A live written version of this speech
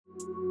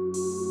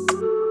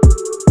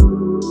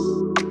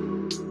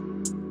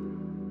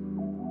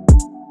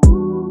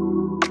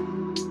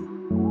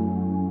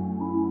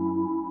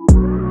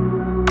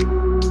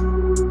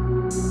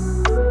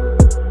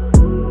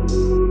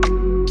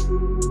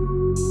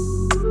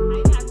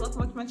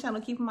channel,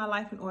 Keeping My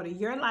Life in Order.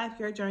 Your life,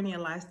 your journey,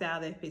 and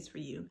lifestyle that fits for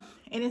you.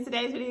 And in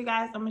today's video,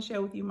 guys, I'm going to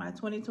share with you my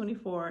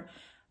 2024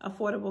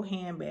 affordable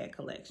handbag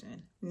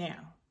collection.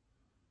 Now,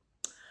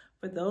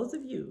 for those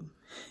of you,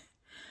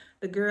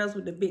 the girls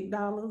with the big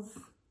dollars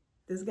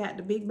that's got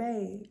the big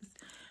bags,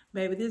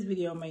 baby, this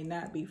video may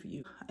not be for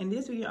you. In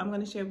this video, I'm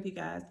going to share with you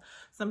guys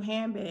some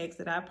handbags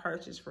that I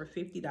purchased for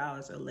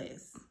 $50 or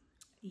less.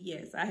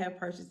 Yes, I have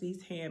purchased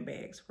these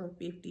handbags for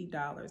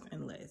 $50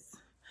 and less.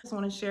 I just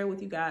want to share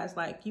with you guys,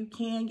 like, you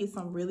can get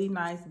some really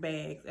nice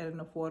bags at an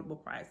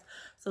affordable price.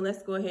 So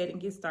let's go ahead and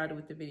get started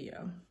with the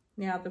video.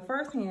 Now, the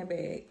first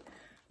handbag,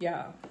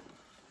 y'all,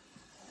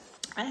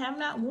 I have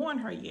not worn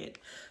her yet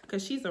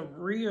because she's a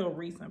real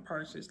recent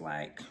purchase.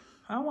 Like,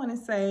 I want to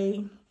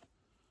say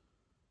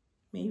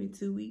maybe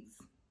 2 weeks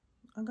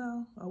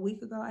ago, a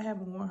week ago. I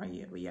haven't worn her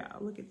yet, but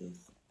y'all, look at this.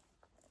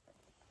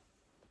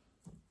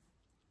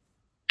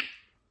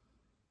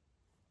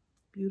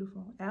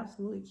 Beautiful,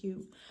 absolutely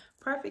cute,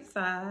 perfect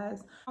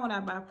size. When I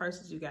buy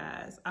purses, you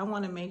guys, I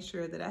want to make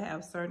sure that I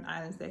have certain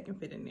items that can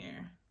fit in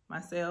there.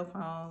 My cell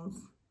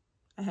phones,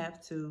 I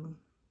have two.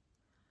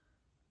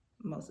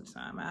 Most of the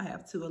time, I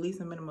have two, at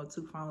least a minimum of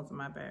 2 phones in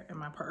my bag, in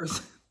my purse,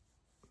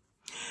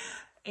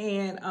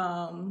 and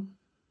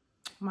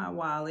my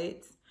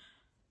wallet,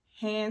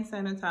 hand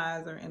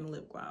sanitizer, and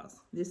lip gloss.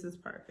 This is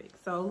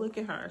perfect. So look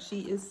at her. She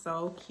is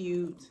so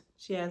cute.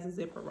 She has a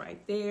zipper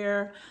right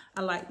there.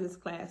 I like this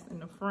clasp in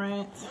the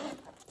front.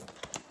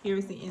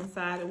 Here's the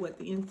inside of what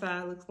the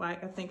inside looks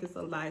like. I think it's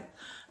a lot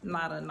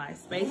of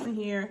nice space in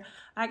here.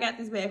 I got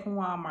this bag from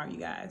Walmart, you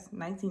guys,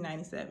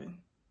 $19.97.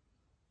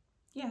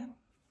 Yeah,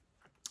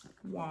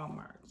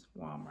 Walmart.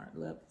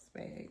 Love this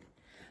bag.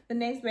 The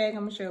next bag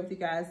I'm gonna share with you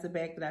guys is the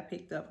bag that I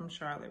picked up from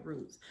Charlotte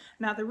Russe.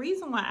 Now, the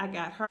reason why I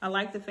got her, I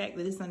like the fact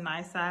that it's a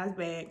nice size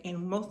bag,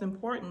 and most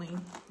importantly,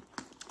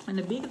 and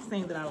the biggest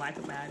thing that I like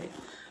about it,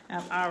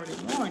 I've already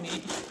worn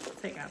it,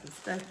 take out the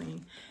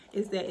stuffing,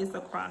 is that it's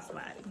a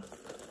crossbody.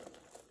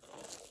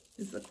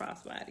 It's a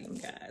crossbody,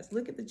 you guys.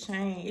 Look at the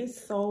chain.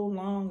 It's so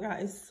long,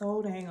 guys. It's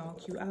so dang on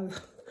cute.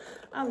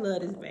 I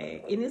love this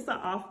bag. And it's an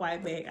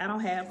off-white bag. I don't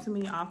have too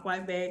many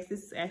off-white bags.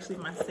 This is actually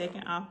my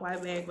second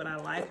off-white bag, but I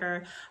like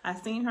her. I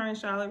seen her in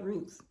Charlotte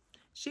Russe.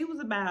 She was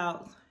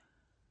about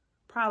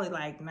probably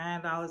like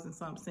 $9 and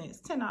some cents,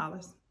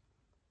 $10.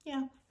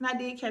 Yeah, and I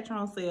did catch her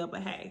on sale,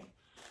 but hey,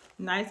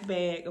 nice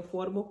bag,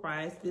 affordable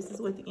price. This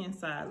is what the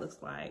inside looks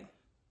like.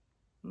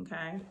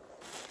 Okay,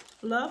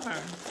 love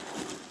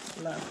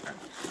her, love her.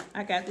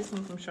 I got this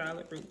one from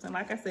Charlotte Russe, and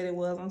like I said, it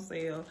was on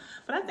sale,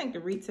 but I think the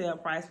retail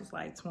price was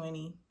like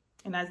 $20,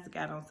 and I just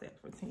got on sale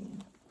for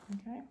 $10.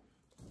 Okay,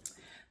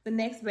 the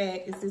next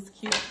bag is this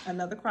cute,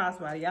 another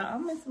crossbody. Y'all,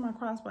 I'm missing my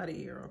crossbody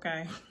here,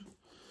 okay?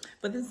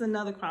 But this is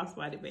another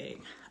crossbody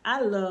bag.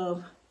 I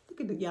love,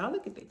 look at y'all,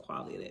 look at the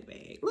quality of that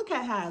bag. Look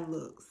at how it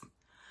looks.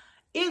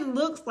 It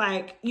looks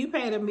like you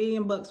paid $1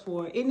 million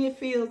for it, and it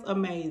feels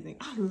amazing.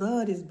 I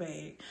love this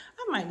bag.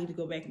 I might need to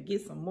go back and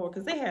get some more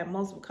because they have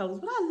multiple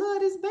colors, but I love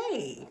this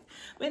bag.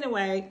 But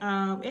anyway,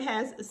 it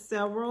has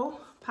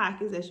several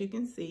pockets, as you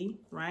can see,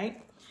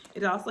 right?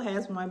 It also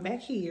has one back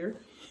here.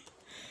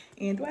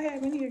 And do I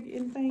have anything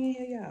in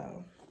here,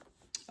 y'all?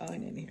 Oh,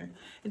 and in here.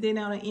 And then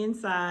on the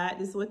inside,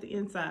 this is what the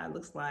inside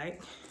looks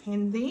like.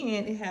 And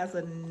then it has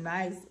a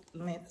nice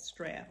length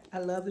strap. I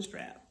love the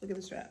strap. Look at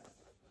the strap.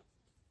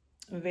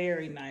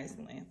 Very nice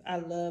length. I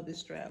love this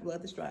strap.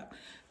 Love the strap.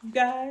 You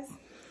guys,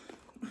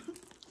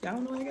 y'all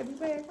know where I got this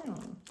bag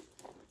from?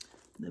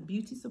 The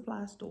beauty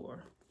supply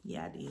store.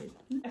 Yeah, I did.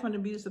 From the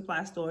beauty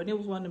supply store. And it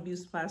was one of the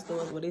beauty supply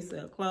stores where they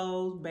sell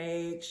clothes,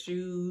 bags,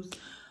 shoes,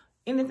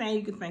 anything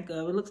you can think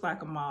of. It looks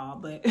like a mall,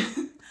 but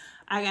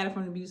I got it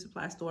from the beauty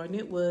supply store, and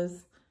it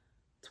was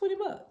 20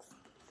 bucks.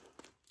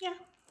 Yeah.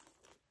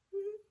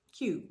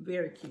 Cute.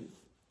 Very cute.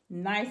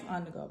 Nice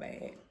on-the-go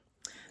bag.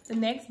 The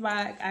next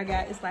bag I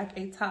got is like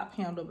a top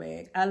handle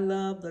bag. I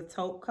love the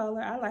taupe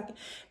color. I like it.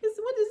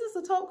 What is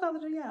this, a taupe color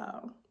to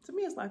y'all? To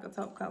me, it's like a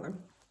taupe color.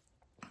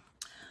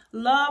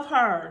 Love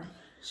her.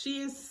 She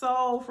is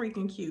so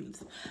freaking cute.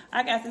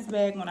 I got this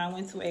bag when I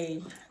went to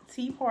a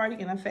tea party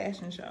and a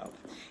fashion show.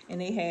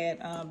 And they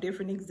had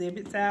different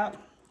exhibits out.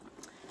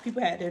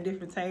 People had their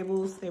different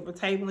tables. They were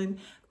tabling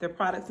their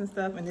products and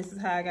stuff. And this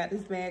is how I got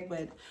this bag.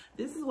 But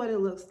this is what it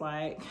looks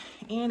like.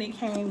 And it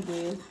came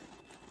with,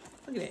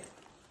 look at that.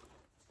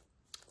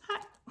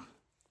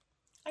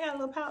 I got a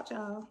little pouch,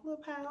 y'all.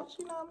 Little pouch,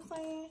 you know what I'm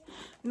saying?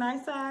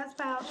 Nice size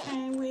pouch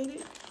came with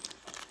it.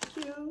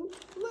 Cute.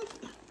 Look,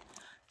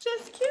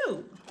 just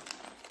cute.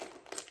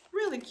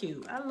 Really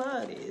cute. I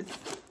love this.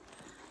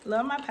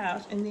 Love my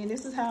pouch. And then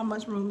this is how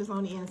much room is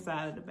on the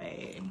inside of the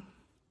bag.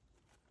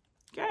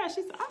 Girl,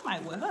 I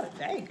might wear her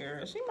today,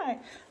 girl. I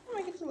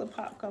might get this little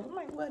pop color. I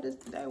might wear this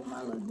today with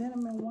my little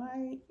denim and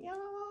white.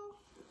 Y'all,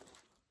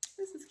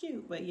 this is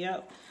cute. But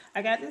yep,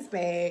 I got this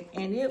bag,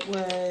 and it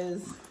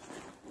was,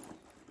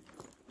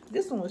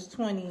 this one was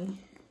 20,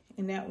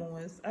 and that one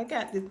was, I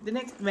got the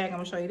next bag I'm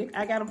gonna show you,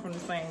 I got them from the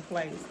same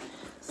place.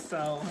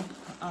 So,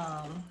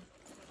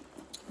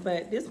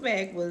 But this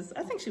bag was,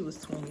 I think she was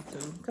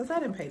 22 because I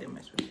didn't pay that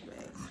much for this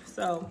bag.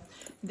 So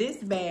this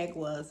bag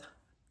was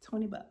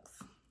 20 bucks.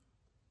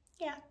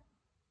 Yeah,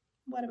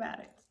 what about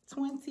it?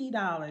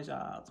 $20,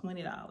 y'all,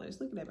 $20.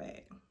 Look at that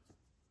bag.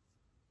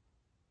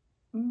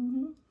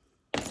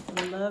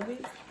 Love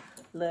it,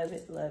 love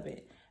it, love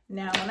it.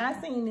 Now, when I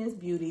seen this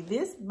beauty,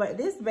 this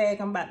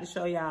bag I'm about to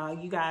show y'all,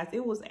 you guys,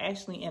 it was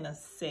actually in a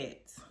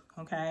set,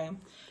 okay?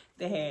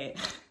 They had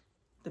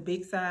the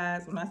big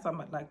size, when I talking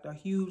about like the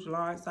huge,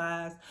 large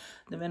size,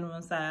 the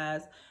minimum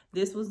size.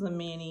 This was the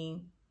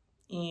mini,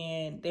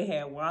 and they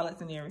had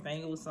wallets and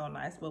everything. It was so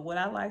nice. But what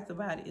I liked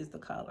about it is the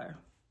color,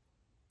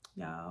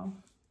 y'all.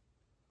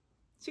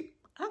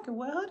 I could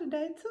wear her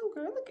today too,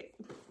 girl. Look at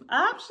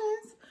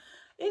options.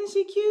 Isn't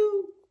she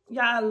cute?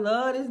 Y'all, I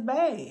love this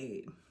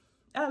bag.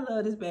 I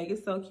love this bag.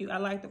 It's so cute. I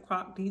like the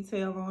crop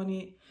detail on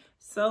it.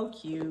 So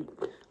cute.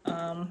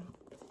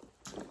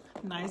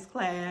 Nice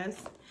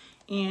class.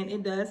 And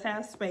it does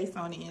have space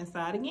on the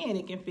inside. Again,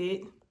 it can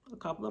fit a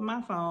couple of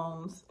my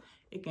phones.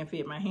 It can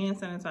fit my hand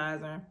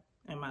sanitizer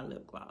and my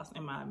lip gloss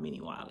and my mini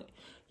wallet.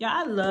 Yeah,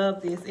 I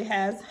love this. It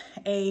has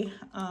a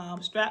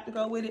strap to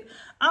go with it.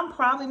 I'm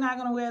probably not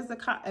gonna wear as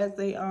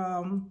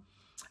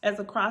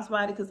a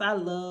crossbody because I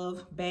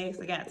love bags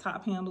that got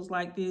top handles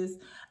like this.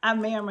 I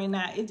may or may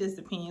not. It just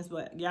depends.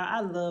 But y'all, I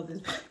love this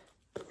bag.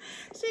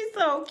 She's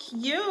so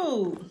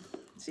cute.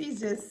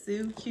 She's just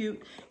so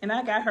cute. And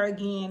I got her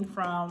again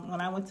from when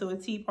I went to a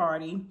tea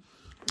party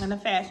and a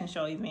fashion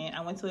show event.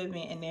 I went to an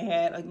event and they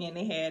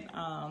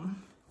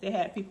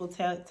had people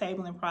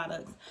tabling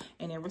products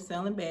and they were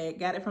selling bags.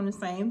 Got it from the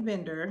same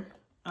vendor,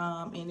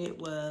 and it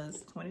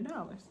was $20.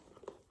 And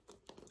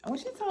when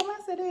she told me, I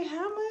said, hey,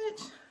 how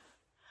much?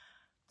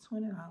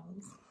 $20.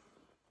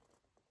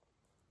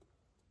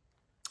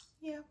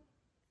 Yeah.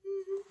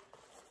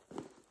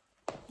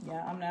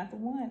 Yeah, I'm not the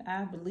one.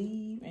 I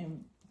believe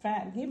in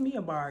fact, give me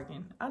a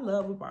bargain. I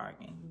love a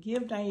bargain.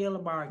 Give Danielle a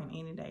bargain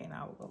any day and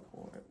I will go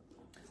for it.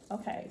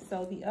 Okay,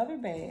 so the other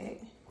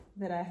bag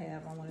that I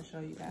have, I want to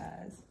show you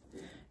guys,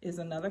 is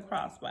another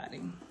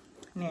crossbody.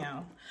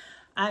 Now,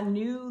 I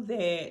knew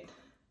that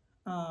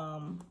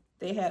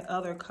they had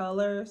other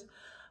colors,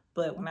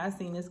 but when I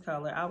seen this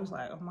color, I was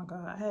like, oh my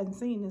God, I hadn't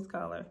seen this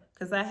color.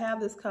 Because I have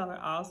this color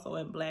also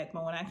in black,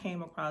 but when I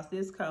came across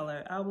this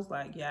color, I was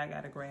like, yeah, I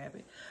gotta grab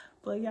it.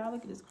 But y'all,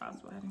 look at this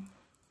crossbody.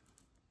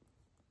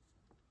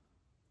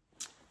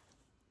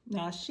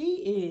 Now,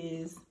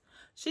 she's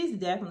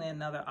definitely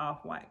another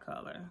off-white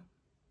color.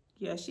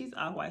 Yeah, she's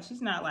off-white.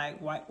 She's not like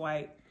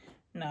white.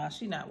 No,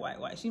 she's not white.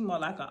 She's more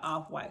like an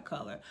off-white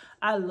color.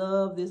 I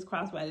love this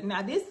crossbody.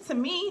 Now, to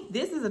me,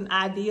 this is an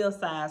ideal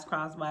size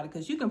crossbody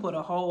because you can put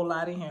a whole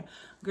lot in here.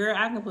 Girl,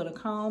 I can put a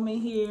comb in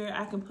here.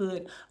 I can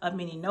put a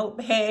mini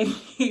notepad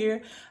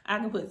here. I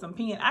can put some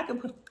pen. I can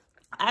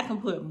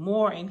put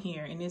more in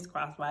here in this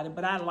crossbody,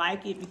 but I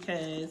like it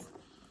because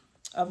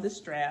of the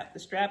strap. The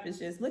strap is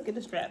just, look at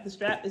the strap. The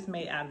strap is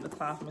made out of the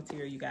cloth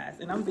material, you guys.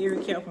 And I'm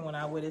very careful when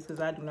I wear this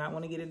because I do not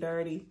want to get it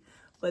dirty.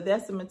 But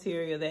that's the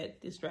material that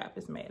the strap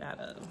is made out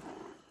of.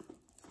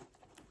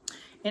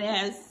 And it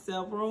has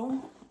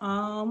several,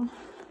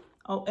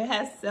 it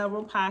has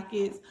several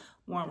pockets.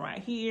 One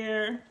right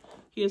here.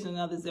 Here's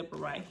another zipper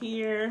right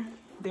here.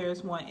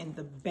 There's one in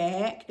the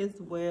back as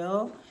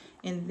well.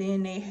 And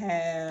then they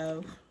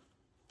have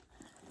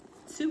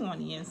two on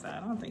the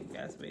inside. I don't think you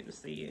guys will be able to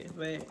see it,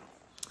 but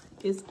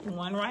it's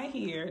one right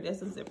here.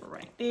 That's a zipper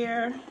right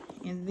there.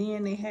 And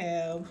then they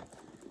have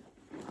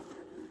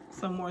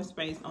some more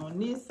space on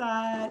this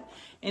side,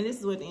 and this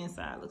is what the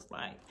inside looks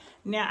like.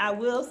 Now, I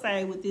will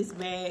say with this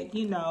bag,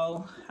 you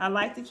know, I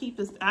like to keep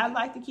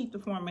the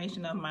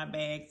formation of my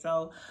bag.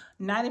 So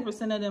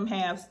 90% of them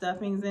have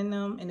stuffings in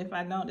them, and if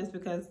I don't, it's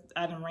because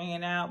I done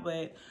ran out.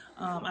 But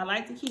I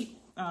like to keep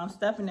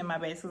stuffing in my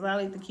bags because I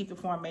like to keep the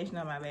formation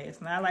of my bags.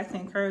 And I like to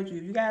encourage you,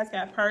 if you guys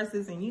got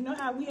purses, and you know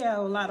how we have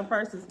a lot of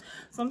purses,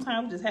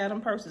 sometimes we just have them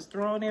purses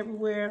thrown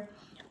everywhere.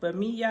 But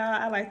me, y'all,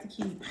 I like to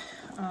keep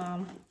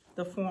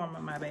the form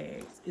of my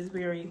bags. It's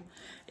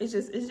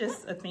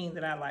just a thing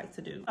that I like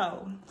to do.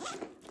 Oh,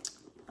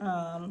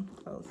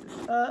 close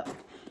this up.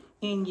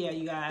 And yeah,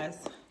 you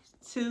guys,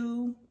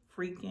 too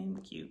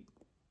freaking cute.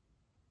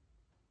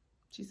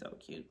 She's so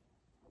cute.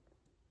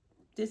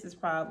 This is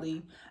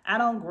probably, I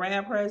don't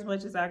grab her as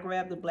much as I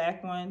grab the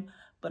black one,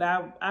 but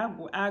I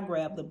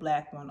grab the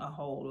black one a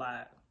whole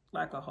lot,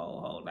 like a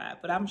whole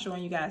lot. But I'm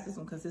showing you guys this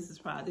one because this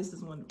is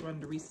one of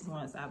the recent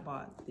ones I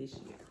bought this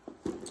year.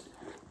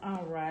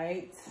 All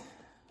right,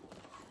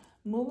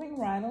 moving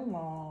right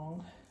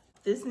along.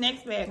 This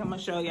next bag I'm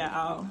gonna show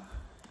y'all.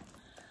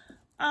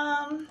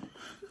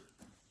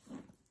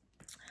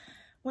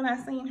 When I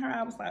seen her,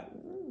 I was like,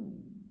 ooh.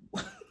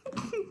 I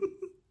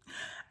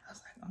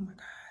was like, oh my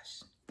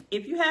gosh.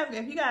 If you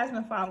guys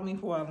been following me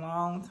for a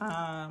long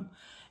time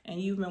and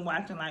you've been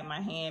watching like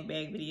my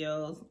handbag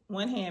videos,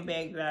 one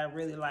handbag that I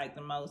really like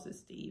the most is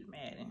Steve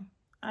Madden.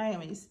 I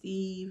am a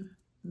Steve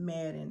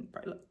Madden.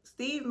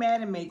 Steve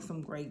Madden makes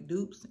some great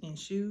dupes in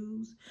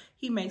shoes.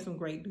 He makes some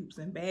great dupes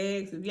in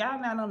bags. If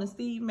y'all not on the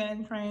Steve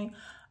Madden train,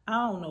 I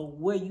don't know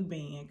where you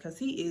been, because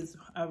he is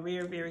a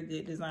very, very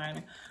good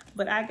designer.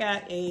 But I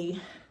got a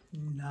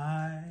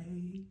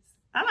nice,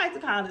 I like to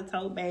call it a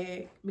tote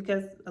bag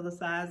because of the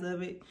size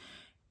of it.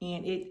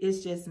 And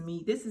it's just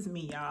me. This is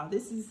me, y'all.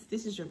 This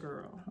is your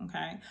girl,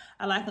 okay?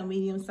 I like a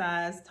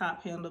medium-sized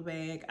top handle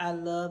bag. I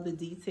love the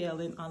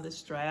detailing on the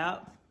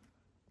strap.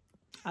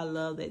 I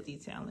love that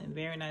detailing.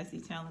 Very nice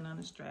detailing on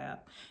the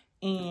strap.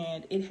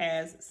 And it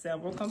has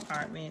several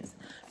compartments.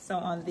 So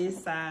on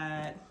this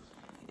side,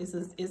 it's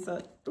a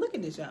look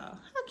at this, y'all.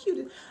 How cute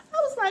it is. I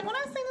was like, when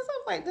I seen this, I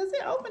was like, does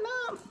it open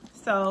up?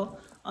 So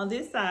on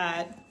this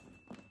side,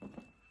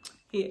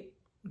 here,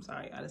 I'm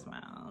sorry, y'all, that's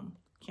my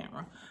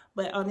camera.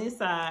 But on this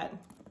side,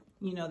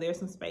 you know, there's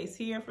some space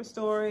here for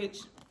storage.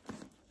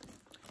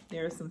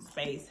 There's some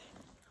space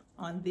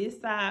on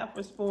this side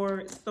for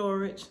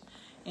storage.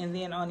 And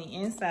then on the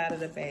inside of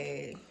the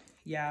bag,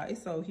 y'all,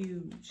 it's so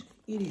huge.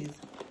 It is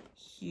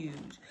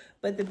huge.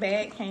 But the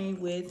bag came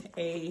with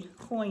a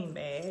coin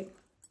bag.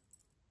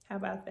 How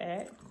about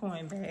that?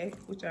 Coin bag,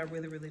 which I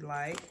really, really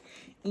like.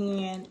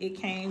 And it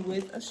came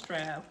with a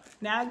strap.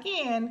 Now,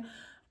 again,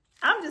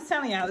 I'm just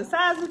telling y'all, the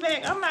size of the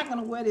bag, I'm not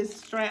gonna wear this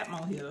strap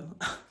on here.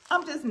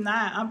 I'm just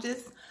not.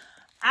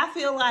 I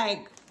feel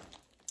like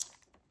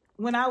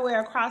when I wear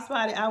a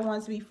crossbody, I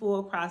want it to be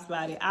full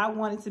crossbody. I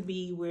want it to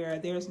be where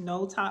there's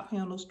no top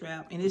handle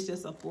strap and it's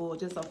just a full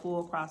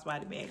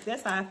crossbody bag.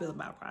 That's how I feel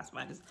about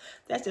crossbodies.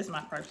 That's just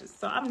my purchase.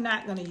 So I'm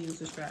not gonna use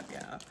the strap,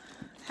 y'all.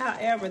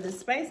 However, the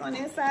space on the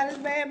inside is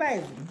bad,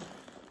 baby.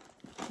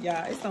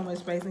 Y'all, it's so much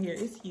space in here.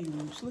 It's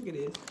huge. Look at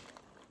this.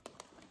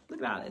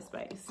 Look at all that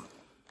space.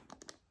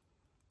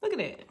 Look at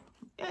that.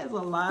 There's a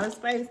lot of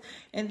space.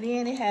 And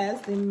then it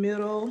has the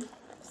middle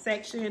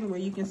section where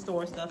you can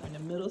store stuff in the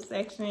middle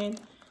section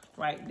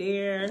right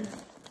there.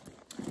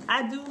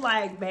 I do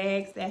like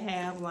bags that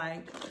have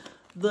like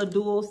the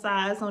dual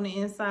size on the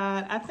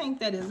inside. I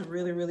think that is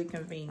really, really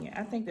convenient.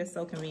 I think that's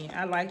so convenient.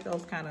 I like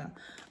those kind of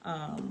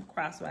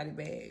crossbody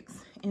bags.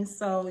 And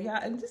so, y'all,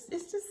 it's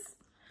just,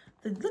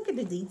 look at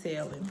the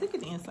detailing. Look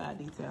at the inside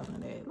detailing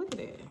of that. Look at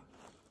that.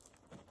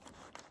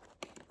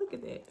 Look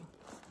at that.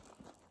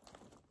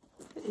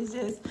 It's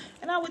just,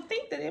 and I would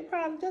think that it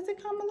probably, does it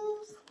come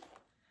loose?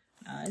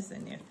 No, it's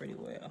in there pretty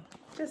well.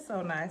 Just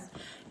so nice.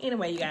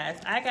 Anyway, you guys,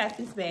 I got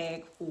this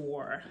bag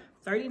for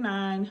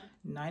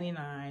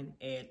 $39.99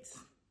 at,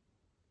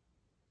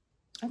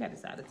 I got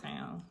this out of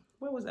town.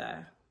 Where was I?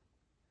 I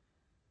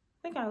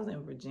think I was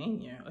in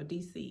Virginia or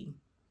DC.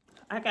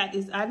 I got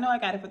this, I know I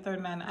got it for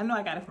 $39. I know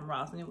I got it from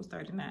Ross and it was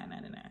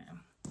 $39.99.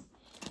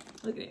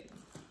 Look at it.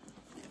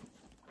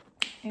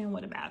 And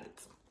what about it?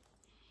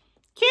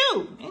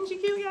 Cute. Isn't she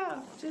cute,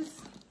 y'all?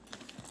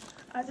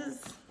 I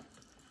just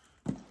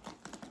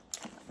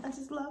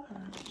love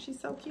her. She's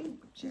so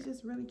cute. She's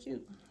just really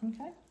cute.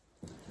 Okay.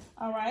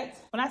 All right.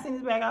 When I seen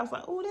this bag, I was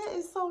like, oh, that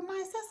is so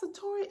nice. That's a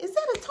Tory. Is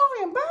that a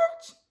Tory and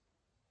Birch?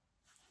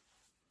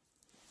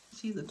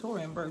 She's a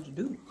Tory and Birch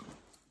dude.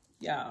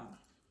 Y'all.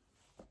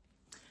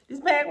 This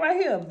bag right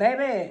here,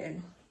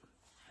 baby.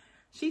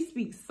 She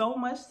speaks so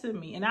much to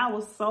me. And I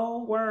was so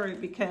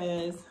worried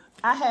because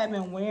I had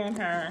been wearing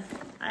her.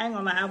 I ain't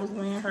gonna lie, I was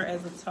wearing her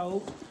as a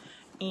tote.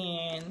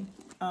 And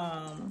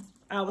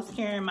I was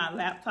carrying my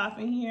laptop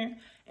in here.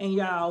 And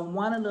y'all,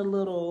 one of the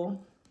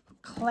little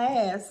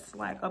clasps,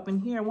 like up in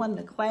here, one of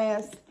the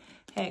clasps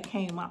had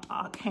came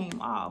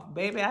off.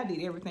 Baby, I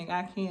did everything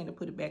I can to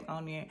put it back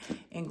on there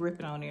and grip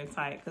it on there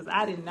tight. Because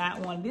I did not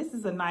want, this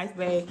is a nice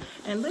bag.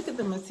 And look at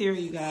the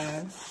material, you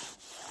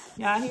guys.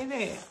 Y'all hear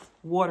that?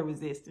 Water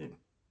resistant.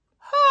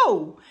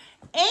 Oh,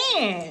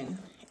 and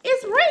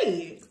it's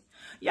red.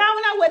 Y'all,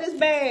 when I wear this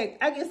bag,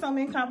 I get so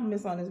many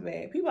compliments on this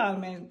bag. People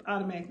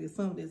automatically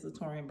assume it's a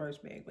Tory and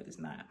Birch bag, but it's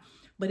not.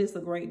 But it's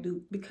a great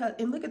dupe because,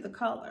 and look at the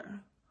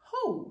color.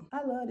 Oh,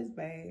 I love this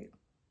bag.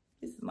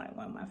 This is like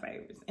one of my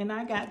favorites. And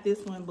I got this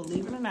one,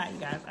 believe it or not, you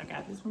guys, I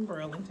got this from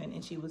Burlington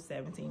and she was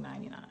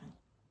 $17.99.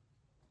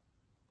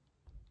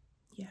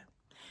 Yeah,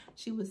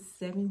 she was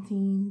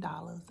 $17.99.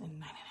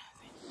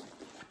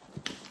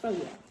 So yeah.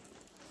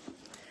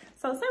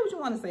 So say what you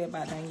want to say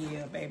about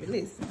Danielle, baby.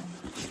 Listen.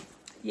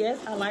 Yes,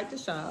 I like to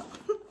shop.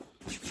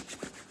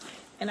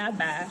 And I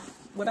buy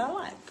what I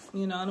like.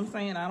 You know what I'm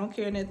saying? I don't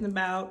care nothing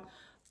about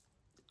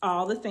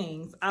all the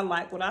things. I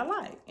like what I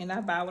like. And I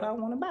buy what I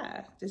want to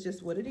buy. That's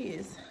just what it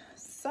is.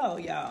 So,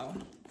 y'all.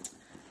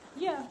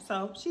 Yeah,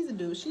 so she's a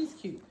dude. She's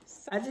cute.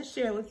 So I just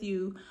shared with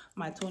you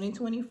my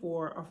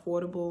 2024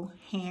 affordable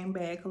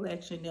handbag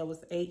collection. There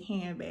was 8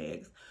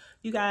 handbags.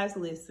 You guys,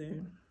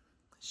 listen.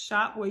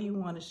 Shop where you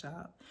want to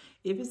shop.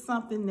 If it's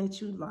something that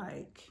you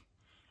like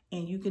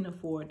and you can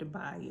afford to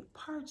buy it,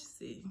 purchase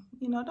it.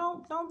 You know,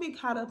 don't be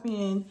caught up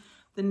in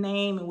the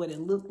name and what it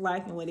looked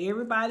like and what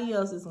everybody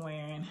else is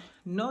wearing.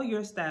 Know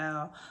your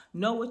style,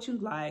 know what you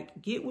like,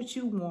 get what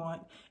you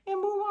want,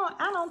 and move on.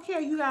 I don't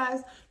care, you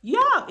guys.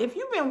 Y'all, if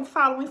you've been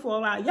following me for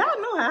a while, y'all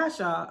know how I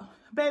shop.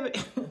 Baby,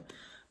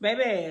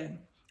 baby,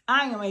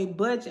 I am a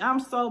budget. I'm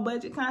so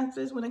budget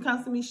conscious when it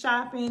comes to me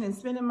shopping and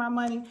spending my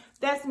money.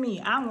 That's me.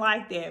 I'm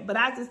like that. But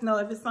I just know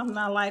if it's something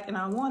I like and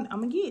I want, I'm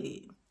going to get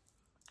it.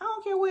 I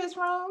don't care where it's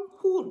from,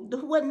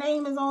 what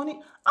name is on it.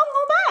 I'm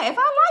gonna buy it. If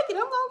I like it,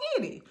 I'm gonna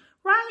get it,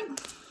 right?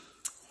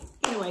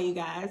 Anyway, you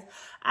guys,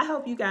 I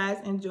hope you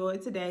guys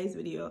enjoyed today's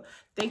video.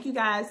 Thank you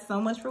guys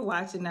so much for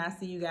watching. I'll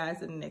see you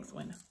guys in the next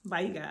one.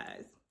 Bye, you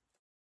guys.